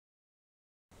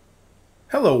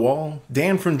Hello all,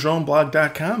 Dan from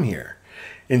Droneblog.com here.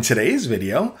 In today's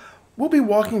video, we'll be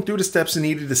walking through the steps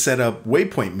needed to set up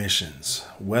Waypoint missions,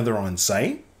 whether on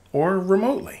site or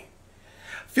remotely.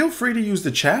 Feel free to use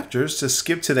the chapters to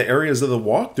skip to the areas of the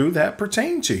walkthrough that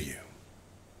pertain to you.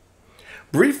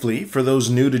 Briefly, for those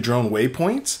new to drone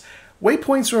waypoints,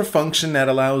 waypoints are a function that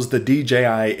allows the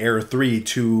DJI Air 3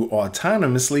 to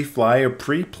autonomously fly a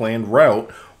pre-planned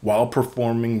route while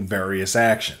performing various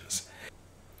actions.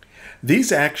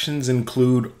 These actions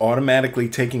include automatically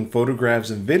taking photographs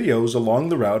and videos along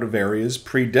the route of areas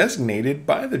pre-designated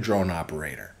by the drone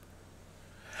operator.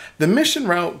 The mission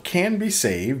route can be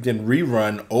saved and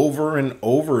rerun over and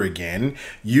over again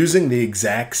using the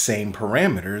exact same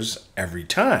parameters every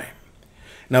time.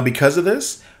 Now, because of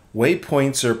this,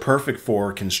 waypoints are perfect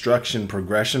for construction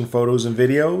progression photos and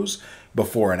videos,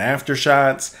 before and after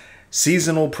shots,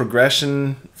 seasonal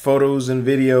progression photos and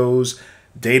videos,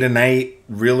 day to night,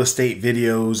 real estate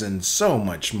videos, and so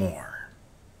much more.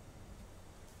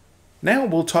 Now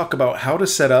we'll talk about how to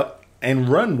set up and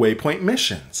run waypoint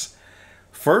missions.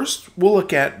 First, we'll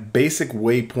look at basic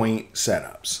waypoint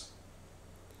setups.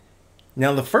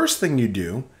 Now the first thing you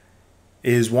do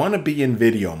is want to be in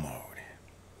video mode.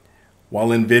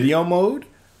 While in video mode,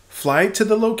 fly to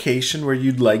the location where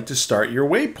you'd like to start your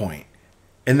waypoint,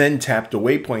 and then tap the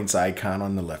waypoints icon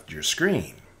on the left of your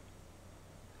screen.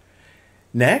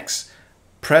 Next,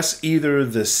 press either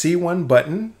the C1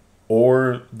 button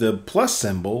or the plus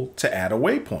symbol to add a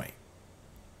waypoint.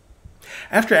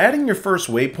 After adding your first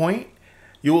waypoint,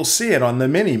 you will see it on the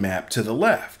mini-map to the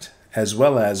left, as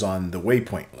well as on the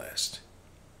waypoint list.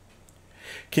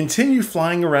 Continue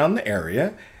flying around the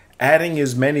area, adding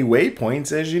as many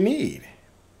waypoints as you need.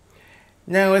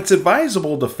 Now, it's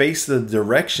advisable to face the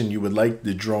direction you would like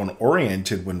the drone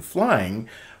oriented when flying,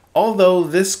 although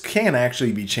this can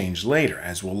actually be changed later,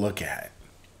 as we'll look at.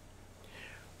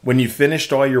 When you've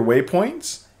finished all your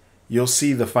waypoints, you'll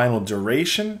see the final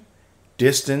duration,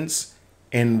 distance,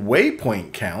 and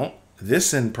waypoint count,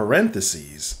 this in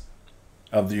parentheses,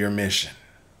 of your mission.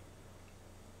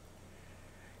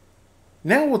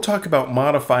 Now we'll talk about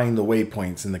modifying the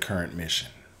waypoints in the current mission.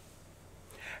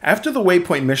 After the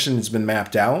waypoint mission has been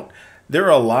mapped out, there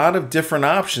are a lot of different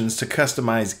options to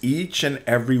customize each and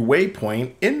every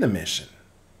waypoint in the mission.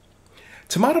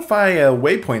 To modify a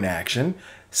waypoint action,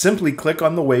 simply click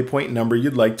on the waypoint number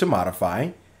you'd like to modify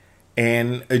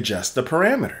and adjust the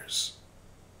parameters.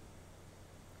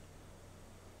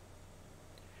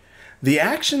 The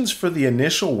actions for the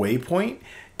initial waypoint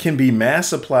can be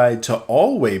mass applied to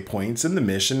all waypoints in the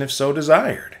mission if so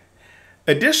desired.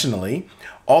 Additionally,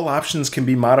 all options can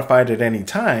be modified at any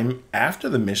time after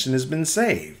the mission has been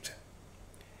saved.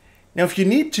 Now, if you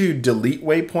need to delete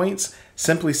waypoints,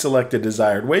 simply select a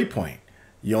desired waypoint.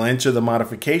 You'll enter the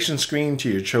modification screen to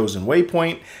your chosen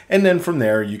waypoint, and then from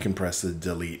there you can press the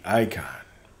delete icon.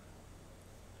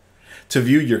 To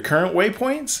view your current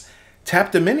waypoints,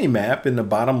 tap the mini-map in the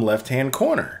bottom left-hand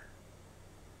corner.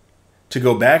 To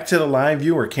go back to the live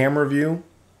view or camera view,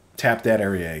 tap that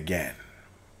area again.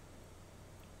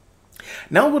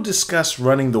 Now we'll discuss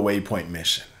running the waypoint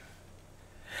mission.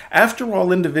 After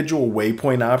all individual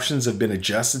waypoint options have been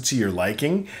adjusted to your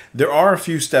liking, there are a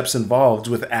few steps involved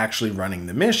with actually running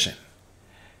the mission.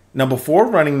 Now, before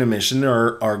running the mission,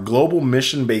 there are global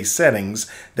mission-based settings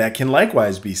that can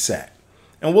likewise be set,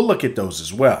 and we'll look at those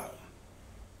as well.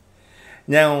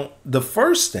 Now, the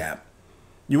first step,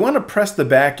 you want to press the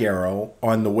back arrow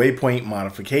on the waypoint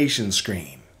modification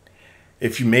screen.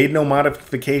 If you made no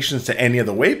modifications to any of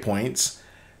the waypoints,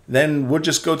 then we'll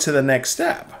just go to the next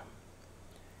step.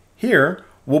 Here,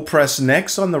 we'll press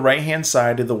next on the right-hand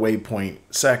side of the waypoint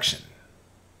section.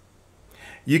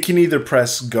 You can either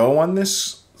press go on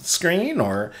this screen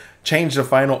or change the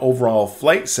final overall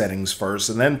flight settings first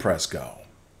and then press go.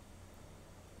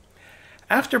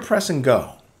 After pressing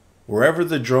go, wherever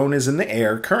the drone is in the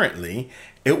air currently,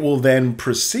 it will then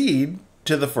proceed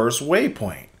to the first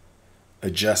waypoint,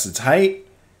 adjust its height,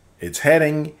 its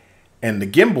heading, and the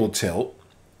gimbal tilt,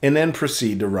 and then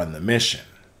proceed to run the mission.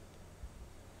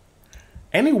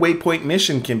 Any waypoint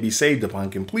mission can be saved upon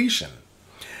completion.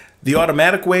 The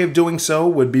automatic way of doing so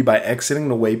would be by exiting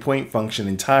the waypoint function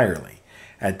entirely.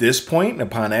 At this point,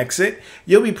 upon exit,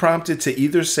 you'll be prompted to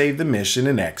either save the mission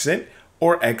and exit,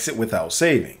 or exit without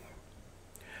saving.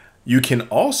 You can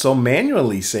also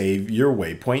manually save your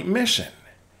waypoint mission.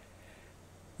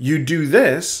 You do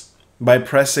this by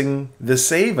pressing the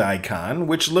save icon,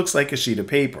 which looks like a sheet of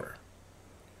paper.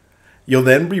 You'll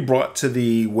then be brought to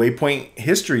the waypoint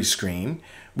history screen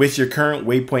with your current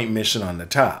waypoint mission on the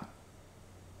top.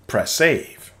 Press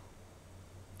save.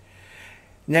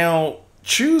 Now,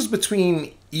 choose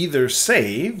between either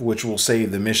save, which will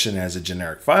save the mission as a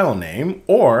generic file name,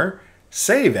 or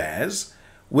save as,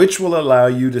 which will allow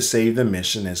you to save the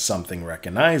mission as something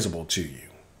recognizable to you.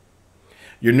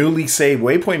 Your newly saved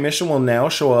Waypoint mission will now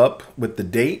show up with the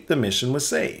date the mission was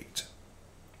saved.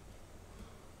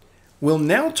 We'll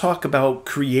now talk about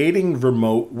creating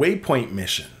remote Waypoint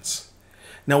missions.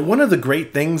 Now, one of the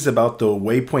great things about the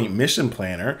Waypoint Mission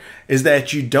Planner is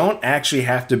that you don't actually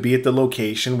have to be at the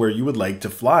location where you would like to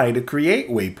fly to create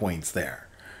waypoints there.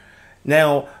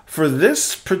 Now, for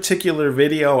this particular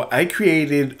video, I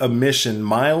created a mission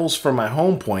miles from my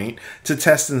home point to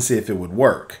test and see if it would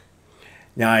work.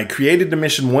 Now, I created the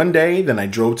mission one day, then I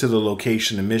drove to the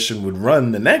location the mission would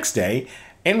run the next day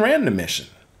and ran the mission.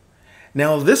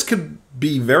 Now, this could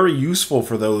be very useful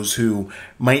for those who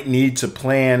might need to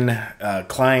plan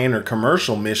client or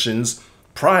commercial missions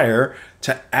prior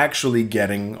to actually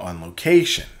getting on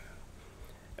location.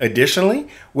 Additionally,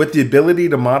 with the ability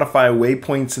to modify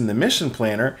waypoints in the mission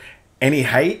planner, any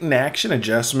height and action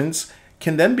adjustments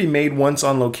can then be made once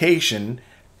on location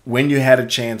when you had a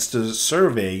chance to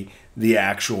survey the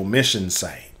actual mission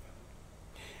site.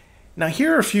 Now,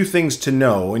 here are a few things to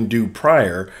know and do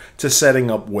prior to setting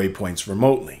up waypoints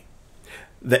remotely.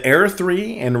 The Air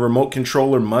 3 and the remote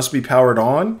controller must be powered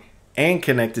on and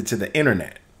connected to the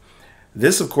internet.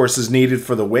 This, of course, is needed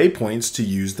for the waypoints to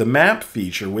use the map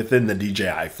feature within the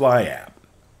DJI Fly app.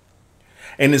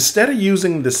 And instead of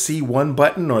using the C1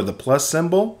 button or the plus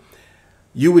symbol,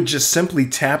 you would just simply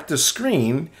tap the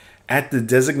screen at the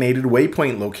designated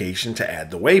waypoint location to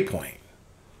add the waypoint.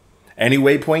 Any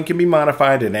waypoint can be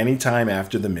modified at any time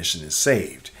after the mission is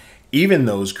saved, even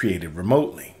those created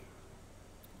remotely.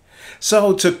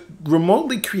 So to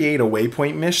remotely create a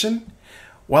waypoint mission,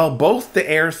 while both the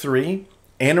Air 3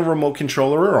 and a remote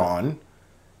controller are on,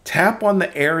 tap on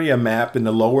the area map in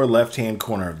the lower left-hand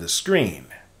corner of the screen.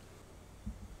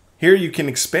 Here you can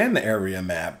expand the area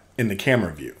map in the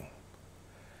camera view.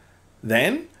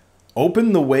 Then,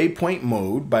 open the waypoint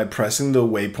mode by pressing the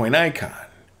waypoint icon.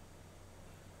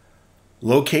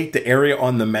 Locate the area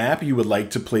on the map you would like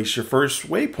to place your first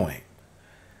waypoint.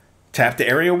 Tap the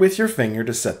area with your finger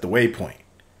to set the waypoint.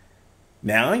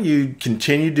 Now you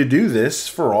continue to do this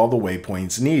for all the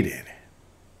waypoints needed.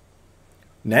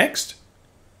 Next,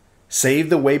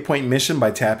 save the waypoint mission by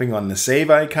tapping on the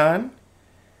save icon.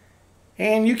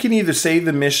 And you can either save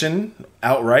the mission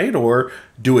outright or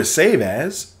do a save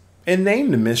as and name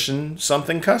the mission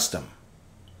something custom.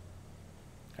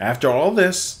 After all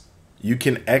this, you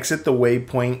can exit the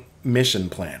Waypoint Mission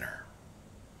Planner.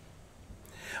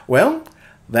 Well,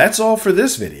 that's all for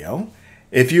this video.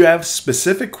 If you have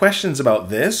specific questions about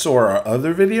this or our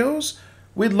other videos,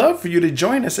 we'd love for you to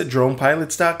join us at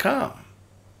dronepilots.com.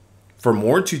 For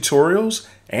more tutorials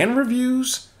and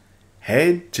reviews,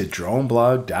 head to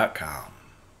droneblog.com.